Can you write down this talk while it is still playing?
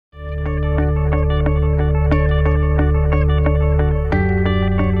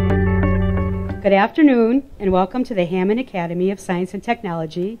Good afternoon, and welcome to the Hammond Academy of Science and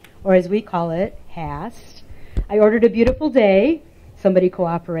Technology, or as we call it, HAST. I ordered a beautiful day. Somebody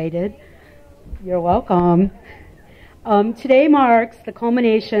cooperated. You're welcome. Today marks the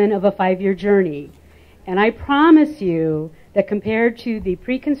culmination of a 5-year journey, and I promise you that compared to the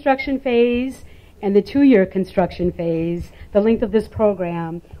pre-construction phase and the 2-year construction phase, the length of this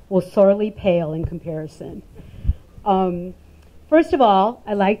program will sorely pale in comparison. First of all,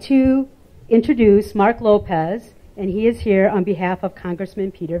 I'd like to introduce Mark Lopez, and he is here on behalf of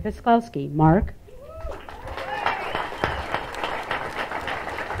Congressman Peter Visklowski. Mark.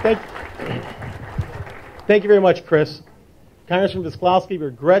 Thank you very much, Chris. Congressman Visklowski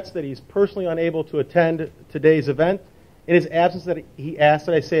regrets that he's personally unable to attend today's event. In his absence, that he asked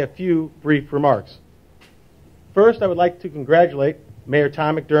that I say a few brief remarks. First, I would like to congratulate Mayor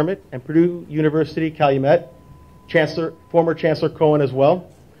Tom McDermott and Purdue University Calumet, former Chancellor Cohen as well,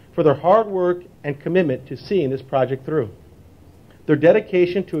 for their hard work and commitment to seeing this project through. Their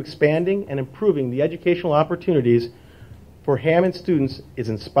dedication to expanding and improving the educational opportunities for Hammond students is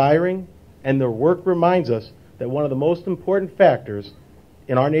inspiring, and their work reminds us that one of the most important factors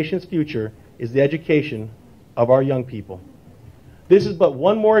in our nation's future is the education of our young people. This is but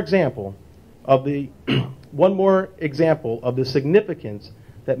one more example of the significance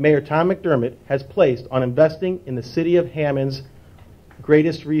that Mayor Tom McDermott has placed on investing in the city of Hammond's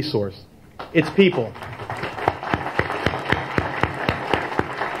greatest resource, its people.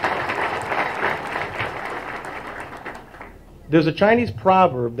 There's a Chinese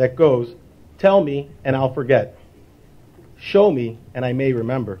proverb that goes, "Tell me and I'll forget. Show me and I may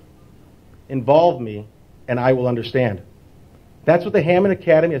remember. Involve me and I will understand." That's what the Hammond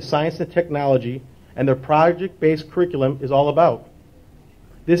Academy of Science and Technology and their project-based curriculum is all about.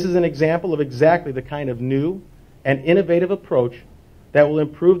 This is an example of exactly the kind of new and innovative approach that will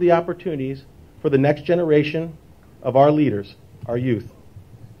improve the opportunities for the next generation of our leaders, our youth.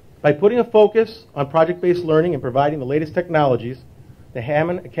 By putting a focus on project-based learning and providing the latest technologies, the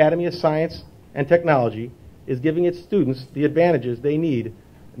Hammond Academy of Science and Technology is giving its students the advantages they need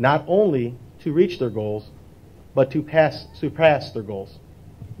not only to reach their goals, but to surpass their goals.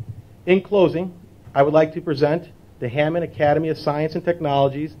 In closing, I would like to present the Hammond Academy of Science and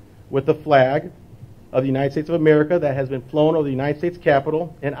Technologies with the flag of the United States of America that has been flown over the United States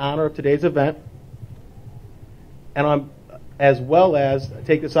Capitol in honor of today's event, and as well as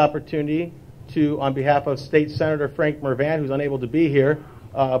take this opportunity to, on behalf of State Senator Frank Mervan, who's unable to be here,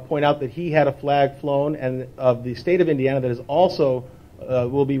 point out that he had a flag flown and of the state of Indiana that is also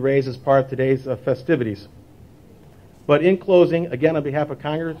will be raised as part of today's festivities. But in closing, again, on behalf of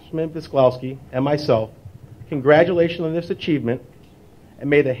Congressman Visklowski and myself, congratulations on this achievement, and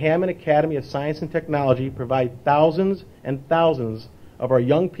may the Hammond Academy of Science and Technology provide thousands and thousands of our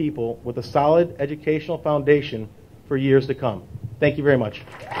young people with a solid educational foundation for years to come. Thank you very much.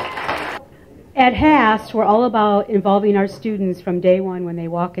 At HAST, we're all about involving our students from day one when they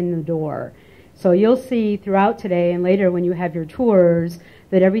walk in the door. So you'll see throughout today and later when you have your tours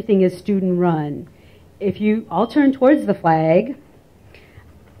that everything is student run. If you all turn towards the flag,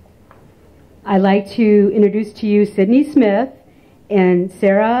 I'd like to introduce to you Sydney Smith and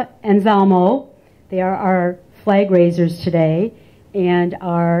Sarah Anselmo. They are our flag raisers today, and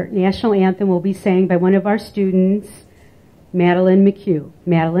our national anthem will be sang by one of our students, Madeline McHugh.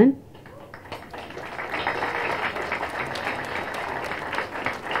 Madeline?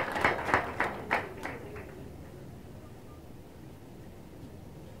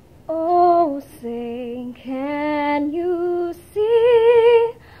 Oh, say, can you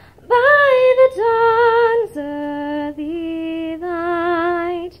see by the dawn's early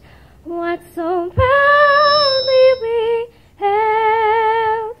light what so proudly we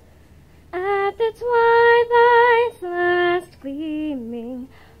hailed at the twilight's last gleaming?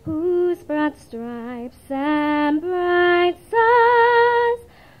 Who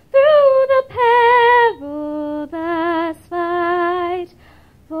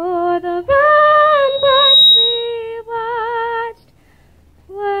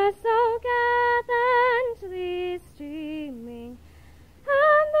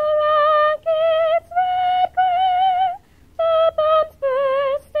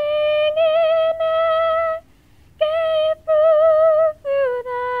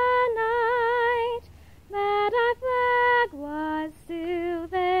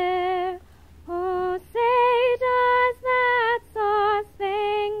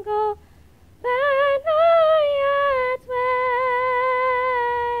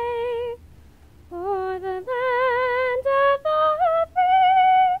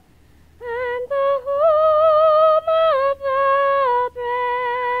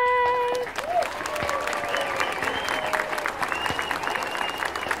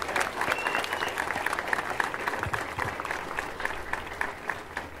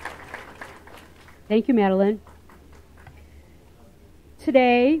Thank you, Madeline.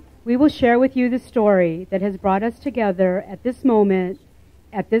 Today, we will share with you the story that has brought us together at this moment,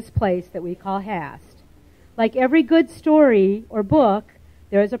 at this place that we call HAST. Like every good story or book,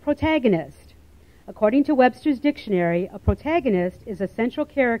 there is a protagonist. According to Webster's dictionary, a protagonist is a central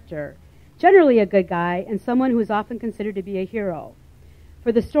character, generally a good guy, and someone who is often considered to be a hero.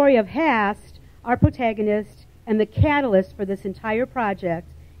 For the story of HAST, our protagonist and the catalyst for this entire project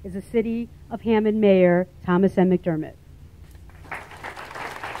is the City of Hammond Mayor Thomas M. McDermott.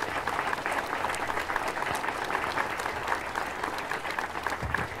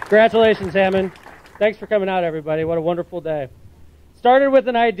 Congratulations, Hammond. Thanks for coming out, everybody. What a wonderful day. Started with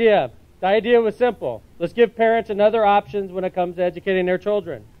an idea. The idea was simple. Let's give parents another options when it comes to educating their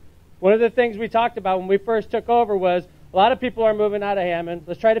children. One of the things we talked about when we first took over was a lot of people are moving out of Hammond.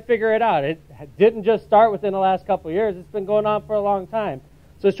 Let's try to figure it out. It didn't just start within the last couple of years. It's been going on for a long time.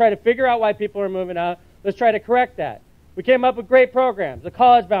 So let's try to figure out why people are moving out. Let's try to correct that. We came up with great programs. The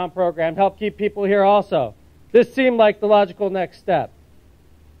college-bound program helped keep people here also. This seemed like the logical next step.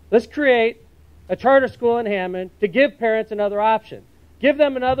 Let's create a charter school in Hammond to give parents another option. Give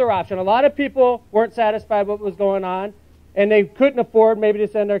them another option. A lot of people weren't satisfied with what was going on, and they couldn't afford maybe to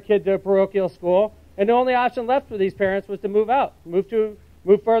send their kid to a parochial school, and the only option left for these parents was to move out, move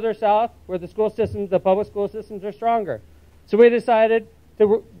further south where the school systems, the public school systems are stronger. So we decided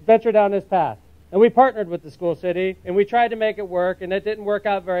to venture down this path. And we partnered with the school city, and we tried to make it work, and it didn't work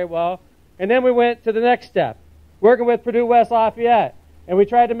out very well. And then we went to the next step, working with Purdue West Lafayette. And we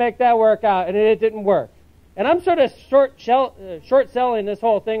tried to make that work out, and it didn't work. And I'm sort of short-selling this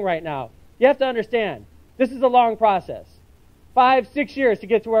whole thing right now. You have to understand, this is a long process. 5, 6 years to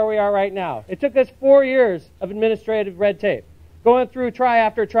get to where we are right now. It took us 4 years of administrative red tape, going through try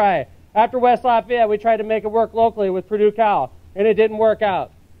after try. After West Lafayette, we tried to make it work locally with Purdue Cal, and it didn't work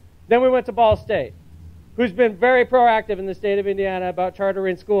out. Then we went to Ball State, who's been very proactive in the state of Indiana about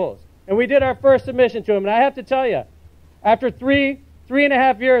chartering schools. And we did our first submission to them. And I have to tell you, after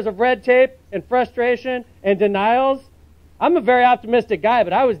 3.5 years of red tape and frustration and denials, I'm a very optimistic guy,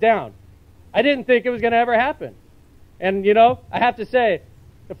 but I was down. I didn't think it was going to ever happen. And, you know, I have to say,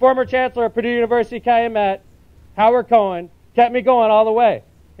 the former chancellor of Purdue University Calumet, Howard Cohen, kept me going all the way.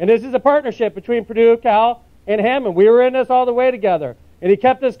 And this is a partnership between Purdue, Cal, and Hammond. We were in this all the way together. And he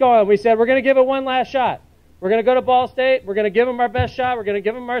kept us going. We said, we're going to give it one last shot. We're going to go to Ball State. We're going to give them our best shot. We're going to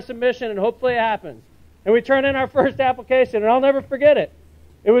give them our submission, and hopefully it happens. And we turned in our first application, and I'll never forget it.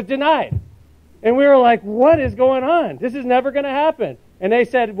 It was denied. And we were like, what is going on? This is never going to happen. And they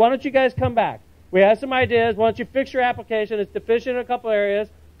said, why don't you guys come back? We have some ideas. Why don't you fix your application? It's deficient in a couple areas.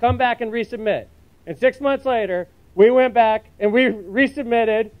 Come back and resubmit. And 6 months later, we went back and we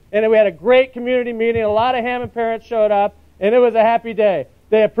resubmitted, and we had a great community meeting. A lot of Hammond parents showed up, and it was a happy day.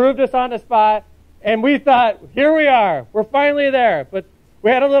 They approved us on the spot, and we thought, here we are. We're finally there. But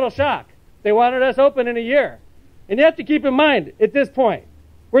we had a little shock. They wanted us open in a year. And you have to keep in mind, at this point,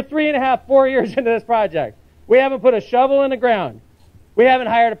 we're 3.5, 4 years into this project. We haven't put a shovel in the ground. We haven't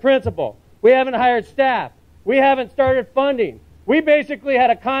hired a principal. We haven't hired staff. We haven't started funding. We basically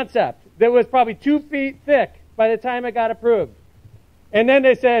had a concept that was probably 2 feet thick by the time it got approved. And then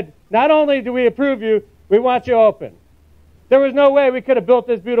they said, not only do we approve you, we want you open. There was no way we could have built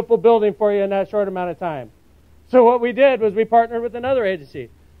this beautiful building for you in that short amount of time. So what we did was we partnered with another agency,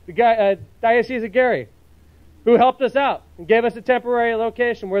 the Diocese of Gary, who helped us out and gave us a temporary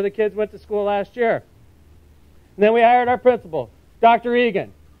location where the kids went to school last year. And then we hired our principal, Dr.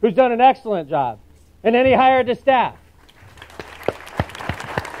 Egan, who's done an excellent job. And then he hired the staff.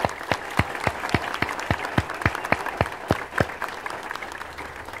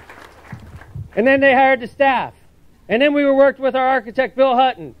 And then they hired the staff. And then we worked with our architect, Bill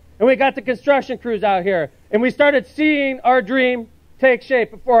Hutton, and we got the construction crews out here. And we started seeing our dream take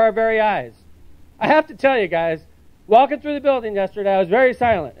shape before our very eyes. I have to tell you guys, walking through the building yesterday, I was very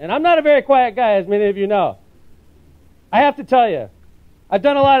silent. And I'm not a very quiet guy, as many of you know. I have to tell you, I've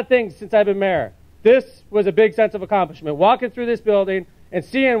done a lot of things since I've been mayor. This was a big sense of accomplishment. Walking through this building and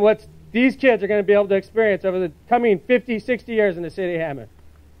seeing what these kids are going to be able to experience over the coming 50, 60 years in the city of Hammond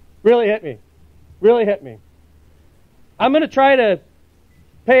really hit me. Really hit me. I'm going to try to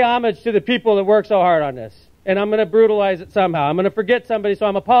pay homage to the people that work so hard on this. And I'm going to brutalize it somehow. I'm going to forget somebody, so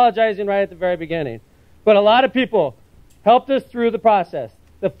I'm apologizing right at the very beginning. But a lot of people helped us through the process.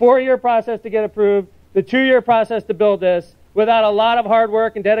 The 4-year process to get approved, the 2-year process to build this, without a lot of hard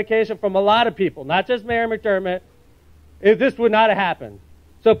work and dedication from a lot of people, not just Mayor McDermott, this would not have happened.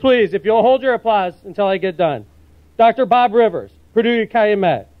 So please, if you'll hold your applause until I get done. Dr. Bob Rivers, Purdue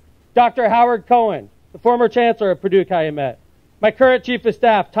Calumet. Dr. Howard Cohen, the former chancellor of Purdue Calumet. My current chief of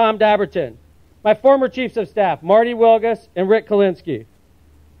staff, Tom Dabberton. My former chiefs of staff, Marty Wilgus and Rick Kalinsky.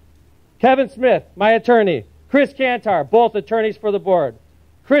 Kevin Smith, my attorney. Chris Cantar, both attorneys for the board.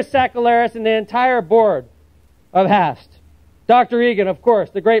 Chris Sakalaris and the entire board of HAST. Dr. Egan, of course,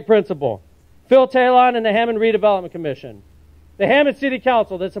 the great principal. Phil Talon and the Hammond Redevelopment Commission. The Hammond City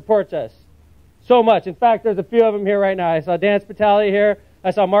Council that supports us so much. In fact, there's a few of them here right now. I saw Dan Spitali here.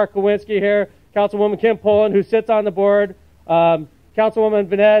 I saw Mark Kowinski here. Councilwoman Kim Poland, who sits on the board. Councilwoman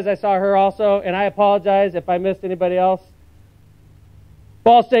Venez, I saw her also. And I apologize if I missed anybody else.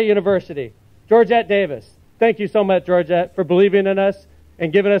 Ball State University. Georgette Davis. Thank you so much, Georgette, for believing in us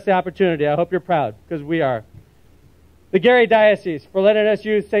and giving us the opportunity. I hope you're proud, because we are. The Gary Diocese for letting us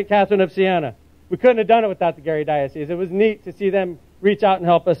use St. Catherine of Siena. We couldn't have done it without the Gary Diocese. It was neat to see them reach out and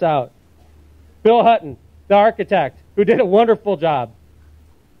help us out. Bill Hutton, the architect, who did a wonderful job.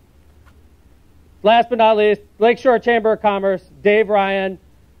 Last but not least, Lakeshore Chamber of Commerce, Dave Ryan,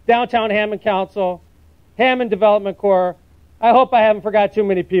 Downtown Hammond Council, Hammond Development Corps. I hope I haven't forgot too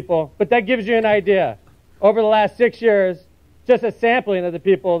many people, but that gives you an idea. Over the last 6 years, just a sampling of the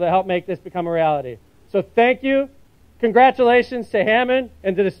people that helped make this become a reality. So thank you. Congratulations to Hammond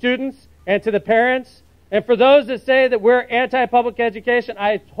and to the students and to the parents. And for those that say that we're anti-public education,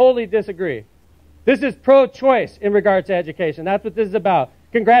 I totally disagree. This is pro-choice in regard to education. That's what this is about.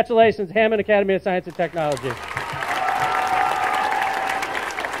 Congratulations, Hammond Academy of Science and Technology.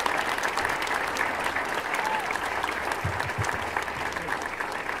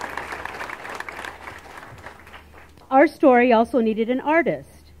 Our story also needed an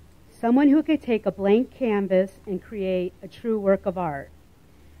artist, someone who could take a blank canvas and create a true work of art.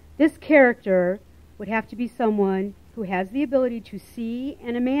 This character would have to be someone who has the ability to see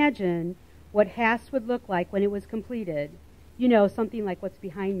and imagine what HAST would look like when it was completed. You know, something like what's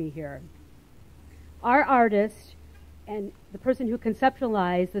behind me here. Our artist and the person who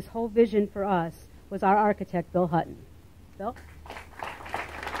conceptualized this whole vision for us was our architect, Bill Hutton. Bill?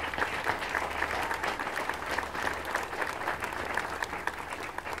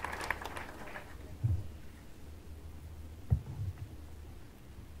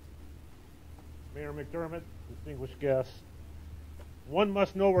 Mayor McDermott, distinguished guests, one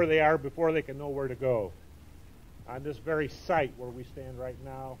must know where they are before they can know where to go. On this very site where we stand right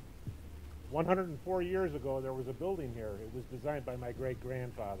now, 104 years ago there was a building here. It was designed by my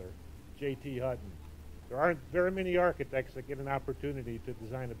great-grandfather, J.T. Hutton. There aren't very many architects that get an opportunity to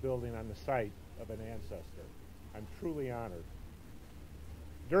design a building on the site of an ancestor. I'm truly honored.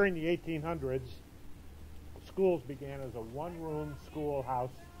 During the 1800s, schools began as a one-room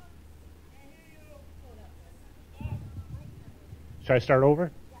schoolhouse. Should I start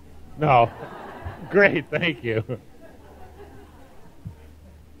over? No. Great, thank you.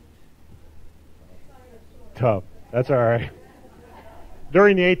 Tough. That's all right.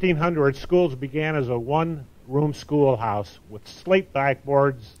 During the 1800s, schools began as a one-room schoolhouse with slate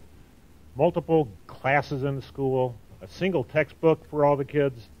blackboards, multiple classes in the school, a single textbook for all the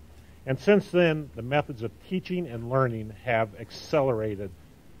kids. And since then, the methods of teaching and learning have accelerated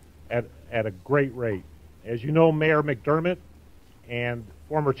at a great rate. As you know, Mayor McDermott and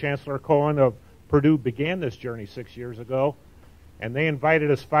former Chancellor Cohen of Purdue began this journey 6 years ago, and they invited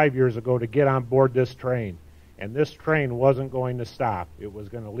us 5 years ago to get on board this train. And this train wasn't going to stop. It was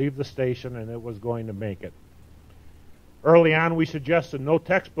going to leave the station, and it was going to make it. Early on, we suggested no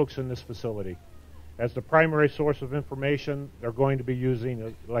textbooks in this facility. As the primary source of information, they're going to be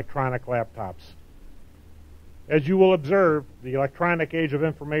using electronic laptops. As you will observe, the electronic age of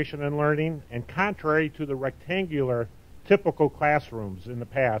information and learning, and contrary to the rectangular typical classrooms in the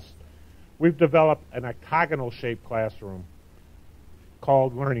past, we've developed an octagonal-shaped classroom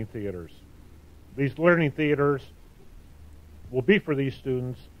called learning theaters. These learning theaters will be for these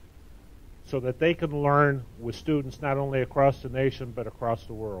students so that they can learn with students not only across the nation but across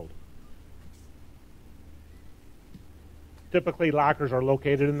the world. Typically, lockers are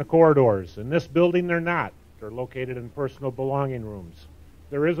located in the corridors. In this building, they're not. They're located in personal belonging rooms.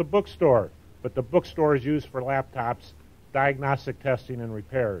 There is a bookstore, but the bookstore is used for laptops, diagnostic testing, and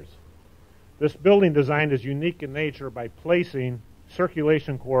repairs. This building design is unique in nature by placing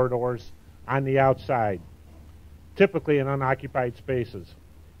circulation corridors on the outside, typically in unoccupied spaces.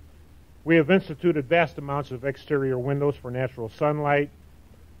 We have instituted vast amounts of exterior windows for natural sunlight.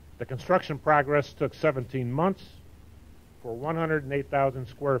 The construction progress took 17 months for 108,000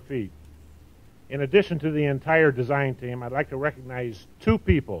 square feet. In addition to the entire design team, I'd like to recognize two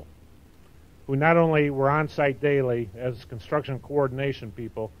people who not only were on site daily as construction coordination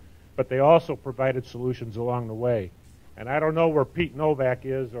people, but they also provided solutions along the way. And I don't know where Pete Novak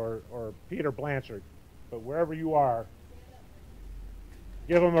is or Peter Blanchard, but wherever you are,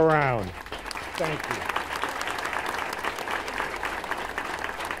 give them a round. thank you.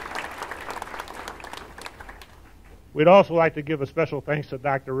 We'd also like to give a special thanks to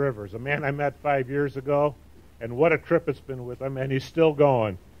Dr. Rivers, a man I met 5 years ago, and what a trip it's been with him, and he's still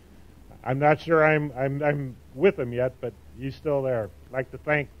going. I'm not sure I'm with him yet, but he's still there. I'd like to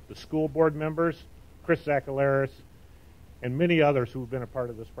thank the school board members, Chris Zakalaris, and many others who've been a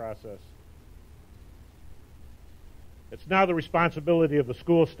part of this process. It's now the responsibility of the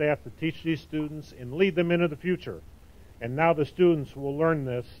school staff to teach these students and lead them into the future. And now the students will learn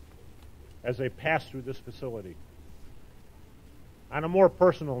this as they pass through this facility. On a more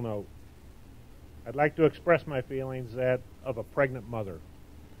personal note, I'd like to express my feelings of a pregnant mother,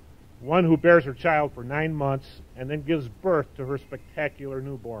 one who bears her child for 9 months and then gives birth to her spectacular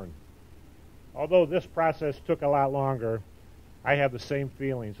newborn. Although this process took a lot longer, I have the same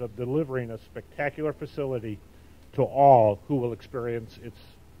feelings of delivering a spectacular facility to all who will experience its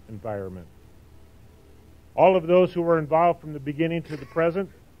environment. All of those who were involved from the beginning to the present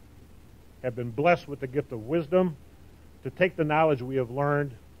have been blessed with the gift of wisdom to take the knowledge we have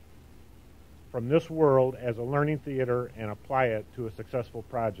learned from this world as a learning theater and apply it to a successful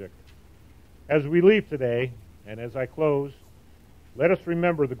project. As we leave today, and as I close, let us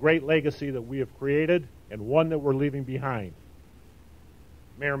remember the great legacy that we have created and one that we're leaving behind.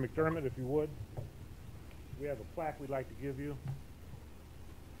 Mayor McDermott, if you would, we have a plaque we'd like to give you.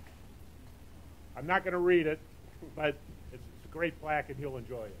 I'm not going to read it, but it's a great plaque and you'll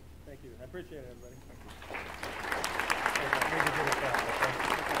enjoy it. Thank you. I appreciate it, everybody.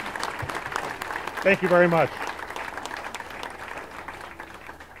 Thank you very much.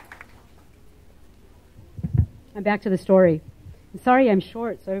 I'm back to the story. I'm sorry I'm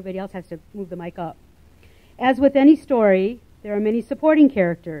short, so everybody else has to move the mic up. As with any story, there are many supporting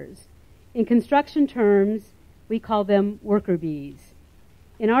characters. In construction terms, we call them worker bees.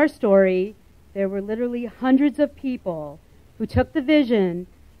 In our story, there were literally hundreds of people who took the vision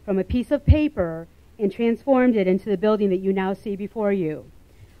from a piece of paper and transformed it into the building that you now see before you.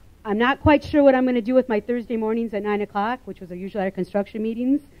 I'm not quite sure what I'm going to do with my Thursday mornings at 9 o'clock, which was usually our construction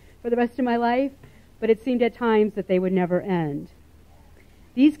meetings for the rest of my life, but it seemed at times that they would never end.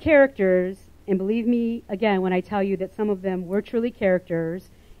 These characters, and believe me, again, when I tell you that some of them were truly characters,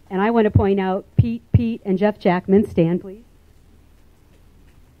 and I want to point out Pete, and Jeff Jackman. Stand, please.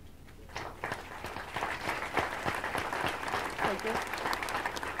 Thank you.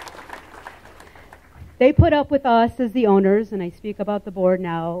 They put up with us as the owners, and I speak about the board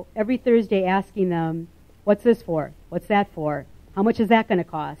now, every Thursday asking them, what's this for? What's that for? How much is that going to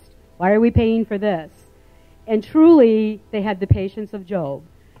cost? Why are we paying for this? And truly, they had the patience of Job.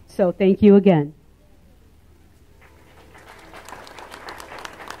 So thank you again.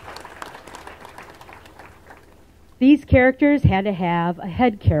 These characters had to have a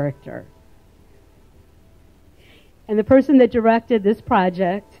head character. And the person that directed this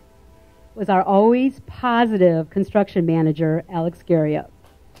project was our always positive construction manager, Alex Garriott.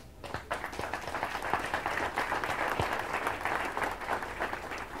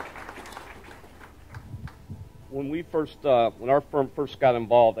 When our firm first got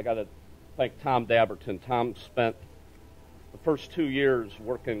involved, I got to thank Tom Dabberton. Tom spent the first 2 years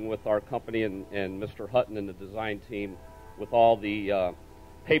working with our company and Mr. Hutton and the design team with all the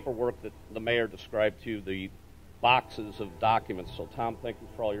paperwork that the mayor described to you, the boxes of documents. So, Tom, thank you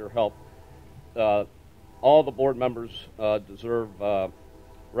for all your help. All the board members deserve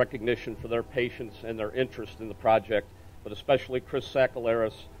recognition for their patience and their interest in the project, but especially Chris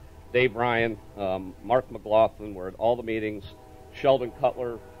Zakalaris, Dave Ryan, Mark McLaughlin were at all the meetings. Sheldon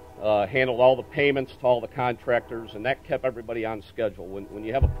Cutler handled all the payments to all the contractors, and that kept everybody on schedule. When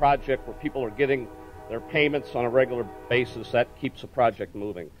you have a project where people are getting their payments on a regular basis, that keeps the project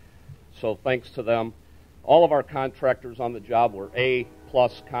moving. So thanks to them. All of our contractors on the job were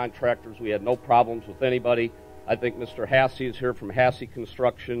A-plus contractors. We had no problems with anybody. I think Mr. Hasse is here from Hasse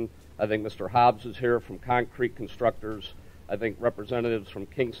Construction. I think Mr. Hobbs is here from Concrete Constructors. I think representatives from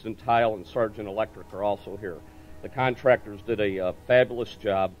Kingston Tile and Sargent Electric are also here. The contractors did a fabulous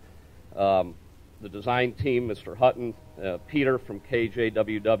job. The design team, Mr. Hutton, Peter from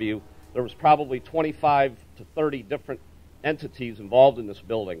KJWW, there was probably 25 to 30 different entities involved in this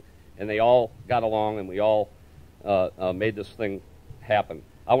building, and they all got along and we all made this thing happen.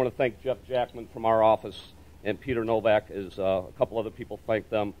 I want to thank Jeff Jackman from our office and Peter Novak, as a couple other people thank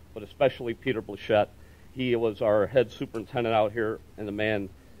them, but especially Peter Blachette. He was our head superintendent out here, and the man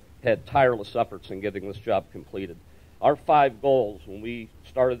had tireless efforts in getting this job completed. Our 5 goals when we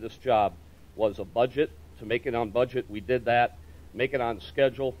started this job was a budget. To make it on budget, we did that. Make it on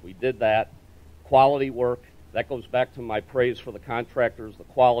schedule, we did that. Quality work, That goes back to my praise for the contractors. The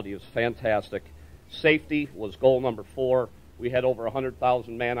quality is fantastic. Safety was goal number 4. We had over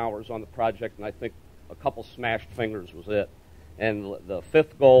 100,000 man-hours on the project, and I think a couple smashed fingers was it. And the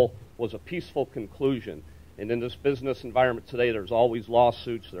 5th goal was a peaceful conclusion. And in this business environment today, there's always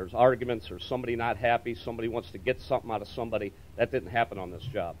lawsuits, there's arguments, there's somebody not happy, somebody wants to get something out of somebody. That didn't happen on this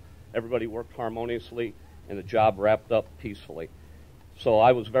job. Everybody worked harmoniously, and the job wrapped up peacefully. So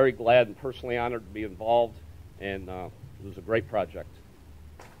I was very glad and personally honored to be involved, and it was a great project.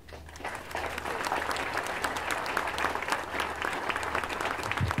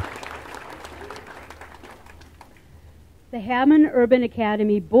 The Hammond Urban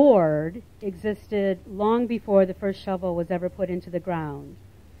Academy Board existed long before the first shovel was ever put into the ground.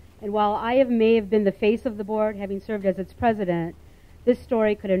 And while I may have been the face of the board, having served as its president, this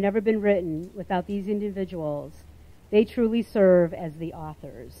story could have never been written without these individuals. They truly serve as the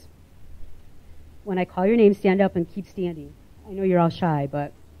authors. When I call your name, stand up and keep standing. I know you're all shy,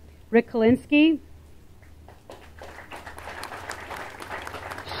 but Rick Kalinsky,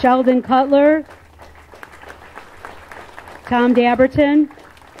 Sheldon Cutler, Tom Dabberton,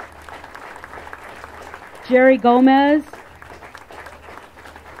 Jerry Gomez,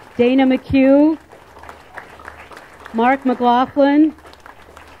 Dana McHugh, Mark McLaughlin,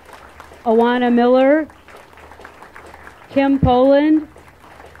 Awana Miller, Kim Poland,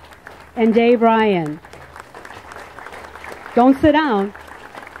 and Dave Ryan. Don't sit down.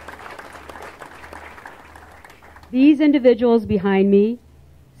 These individuals behind me,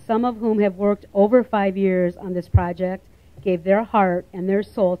 some of whom have worked over 5 years on this project, gave their heart and their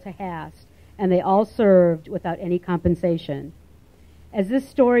soul to HAST, and they all served without any compensation. As this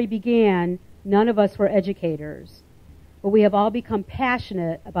story began, none of us were educators, but we have all become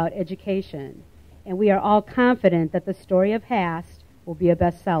passionate about education, and we are all confident that the story of HAST will be a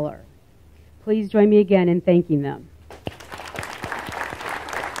bestseller. Please join me again in thanking them.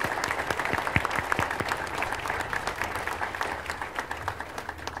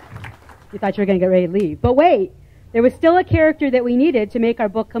 You thought you were going to get ready to leave, but wait. There was still a character that we needed to make our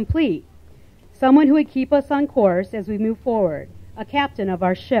book complete. Someone who would keep us on course as we move forward, a captain of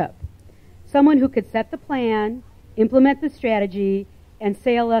our ship. Someone who could set the plan, implement the strategy, and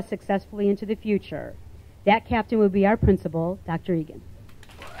sail us successfully into the future. That captain would be our principal, Dr. Egan.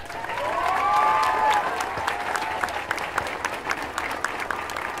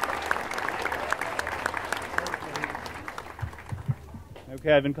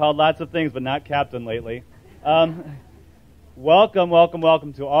 Okay, I've been called lots of things, but not captain lately. Welcome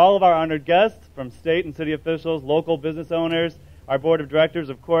to all of our honored guests, from state and city officials, local business owners, our board of directors,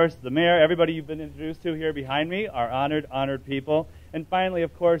 of course, the mayor, everybody you've been introduced to here behind me, our honored people, and finally,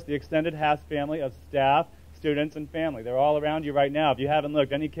 of course, the extended HAST family of staff, students, and family. They're all around you right now. If you haven't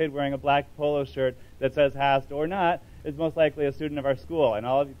looked, any kid wearing a black polo shirt that says HAST or not is most likely a student of our school. And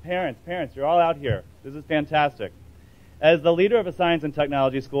all of you parents, you're all out here. This is fantastic. As the leader of a science and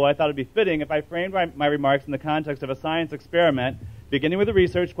technology school, I thought it would be fitting if I framed my remarks in the context of a science experiment, beginning with a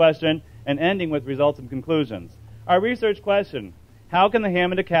research question and ending with results and conclusions. Our research question: how can the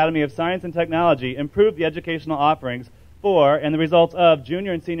Hammond Academy of Science and Technology improve the educational offerings for and the results of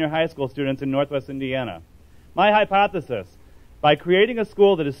junior and senior high school students in Northwest Indiana? My hypothesis: by creating a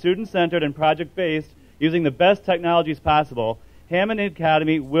school that is student-centered and project-based, using the best technologies possible, Hammond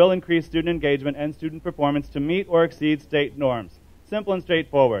Academy will increase student engagement and student performance to meet or exceed state norms. Simple and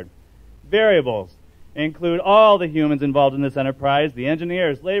straightforward. Variables include all the humans involved in this enterprise: the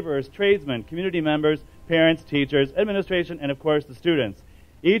engineers, laborers, tradesmen, community members, parents, teachers, administration, and of course the students.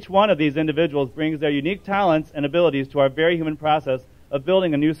 Each one of these individuals brings their unique talents and abilities to our very human process of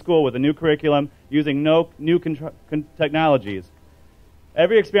building a new school with a new curriculum using no new technologies.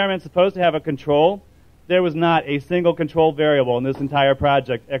 Every experiment is supposed to have a control. There was not a single control variable in this entire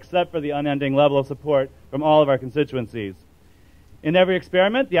project except for the unending level of support from all of our constituencies. In every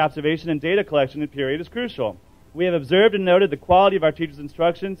experiment, the observation and data collection period is crucial. We have observed and noted the quality of our teachers'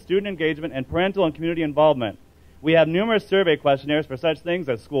 instruction, student engagement, and parental and community involvement. We have numerous survey questionnaires for such things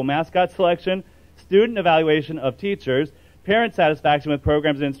as school mascot selection, student evaluation of teachers, parent satisfaction with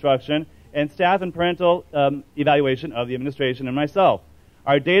programs and instruction, and staff and parental evaluation of the administration and myself.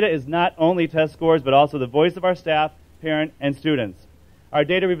 Our data is not only test scores, but also the voice of our staff, parent, and students. Our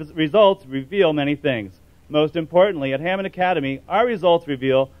data results reveal many things. Most importantly, at Hammond Academy, our results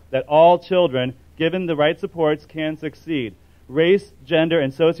reveal that all children, given the right supports, can succeed. Race, gender,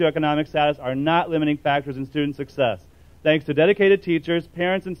 and socioeconomic status are not limiting factors in student success. Thanks to dedicated teachers,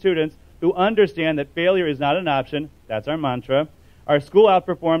 parents, and students who understand that failure is not an option, that's our mantra, our school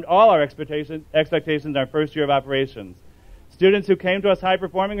outperformed all our expectations in our first year of operations. Students who came to us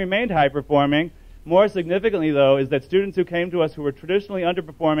high-performing remained high-performing. More significantly, though, is that students who came to us who were traditionally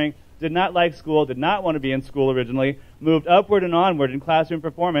underperforming, did not like school, did not want to be in school originally, moved upward and onward in classroom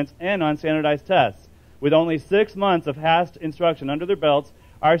performance and on standardized tests. With only 6 months of HAST instruction under their belts,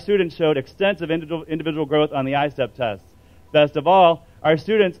 our students showed extensive individual growth on the I-STEP tests. Best of all, our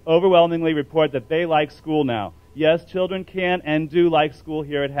students overwhelmingly report that they like school now. Yes, children can and do like school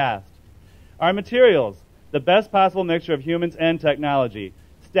here at HAST. Our materials, the best possible mixture of humans and technology.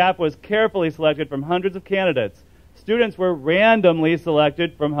 Staff was carefully selected from hundreds of candidates. Students were randomly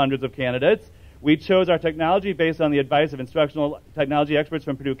selected from hundreds of candidates. We chose our technology based on the advice of instructional technology experts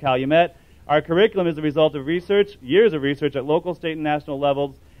from Purdue Calumet. Our curriculum is the result of research, years of research at local, state, and national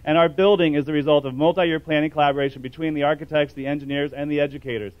levels, and our building is the result of multi-year planning collaboration between the architects, the engineers, and the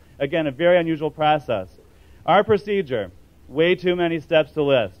educators. Again, a very unusual process. Our procedure, way too many steps to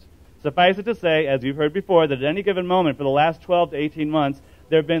list. Suffice it to say, as you've heard before, that at any given moment for the last 12 to 18 months,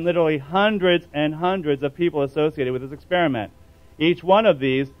 there have been literally hundreds and hundreds of people associated with this experiment. Each one of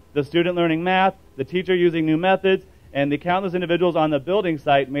these, the student learning math, the teacher using new methods, and the countless individuals on the building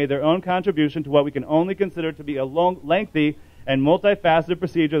site made their own contribution to what we can only consider to be a lengthy and multifaceted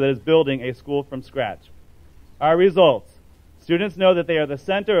procedure that is building a school from scratch. Our results. Students know that they are the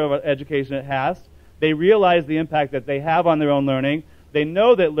center of education at HAST. They realize the impact that they have on their own learning. They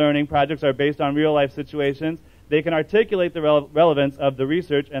know that learning projects are based on real-life situations. They can articulate the relevance of the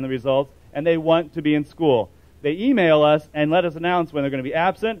research and the results, and they want to be in school. They email us and let us announce when they're going to be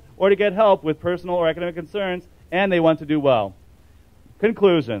absent or to get help with personal or academic concerns, and they want to do well.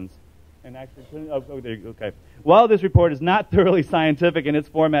 Conclusions. And actually, okay. While this report is not thoroughly scientific in its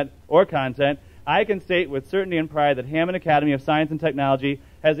format or content, I can state with certainty and pride that Hammond Academy of Science and Technology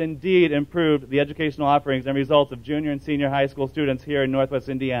has indeed improved the educational offerings and results of junior and senior high school students here in Northwest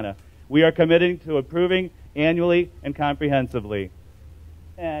Indiana. We are committed to improving annually and comprehensively.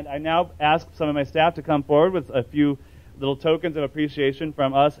 And I now ask some of my staff to come forward with a few little tokens of appreciation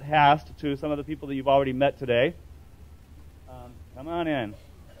from us, HAST, to some of the people that you've already met today. Come on in.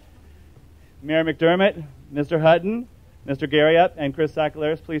 Mayor McDermott, Mr. Hutton, Mr. Garriott, and Chris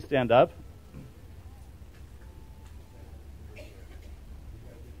Sakalaris, please stand up.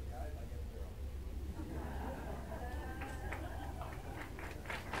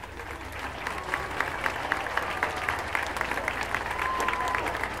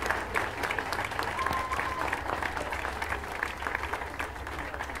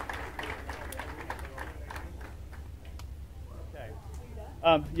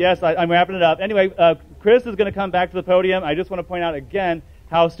 Yes, I'm wrapping it up. Anyway, Chris is going to come back to the podium. I just want to point out again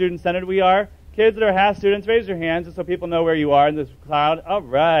how student-centered we are. Kids that are HAST students, raise your hands just so people know where you are in this crowd. All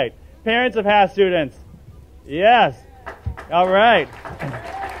right. Parents of HAST students. Yes. All right.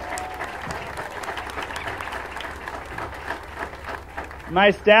 My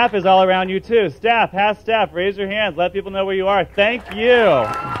staff is all around you, too. Staff, HAST staff, raise your hands. Let people know where you are. Thank you.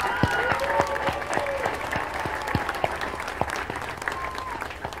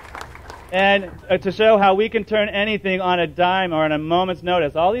 And to show how we can turn anything on a dime or on a moment's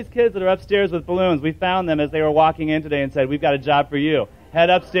notice, all these kids that are upstairs with balloons, we found them as they were walking in today and said, we've got a job for you. Head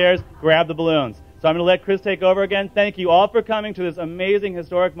upstairs, grab the balloons. So I'm going to let Chris take over again. Thank you all for coming to this amazing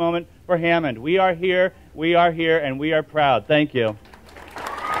historic moment for Hammond. We are here, and we are proud. Thank you.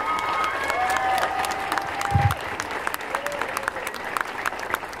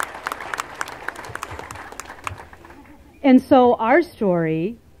 And so our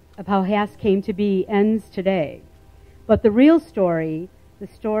story of how HAST came to be ends today. But the real story, the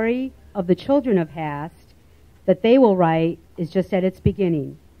story of the children of HAST that they will write, is just at its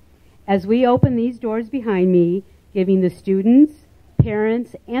beginning. As we open these doors behind me, giving the students,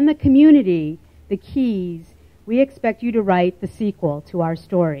 parents, and the community the keys, we expect you to write the sequel to our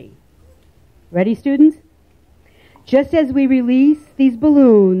story. Ready, students? Just as we release these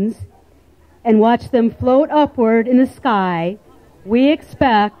balloons and watch them float upward in the sky, we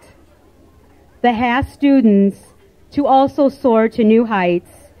expect the HAST students to also soar to new heights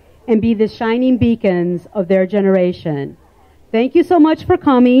and be the shining beacons of their generation. Thank you so much for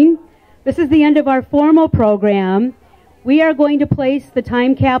coming. This is the end of our formal program. We are going to place the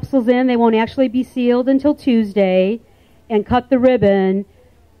time capsules in. They won't actually be sealed until Tuesday, and cut the ribbon.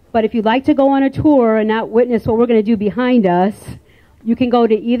 But if you'd like to go on a tour and not witness what we're going to do behind us, you can go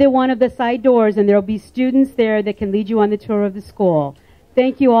to either one of the side doors, and there will be students there that can lead you on the tour of the school.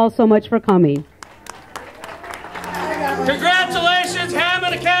 Thank you all so much for coming.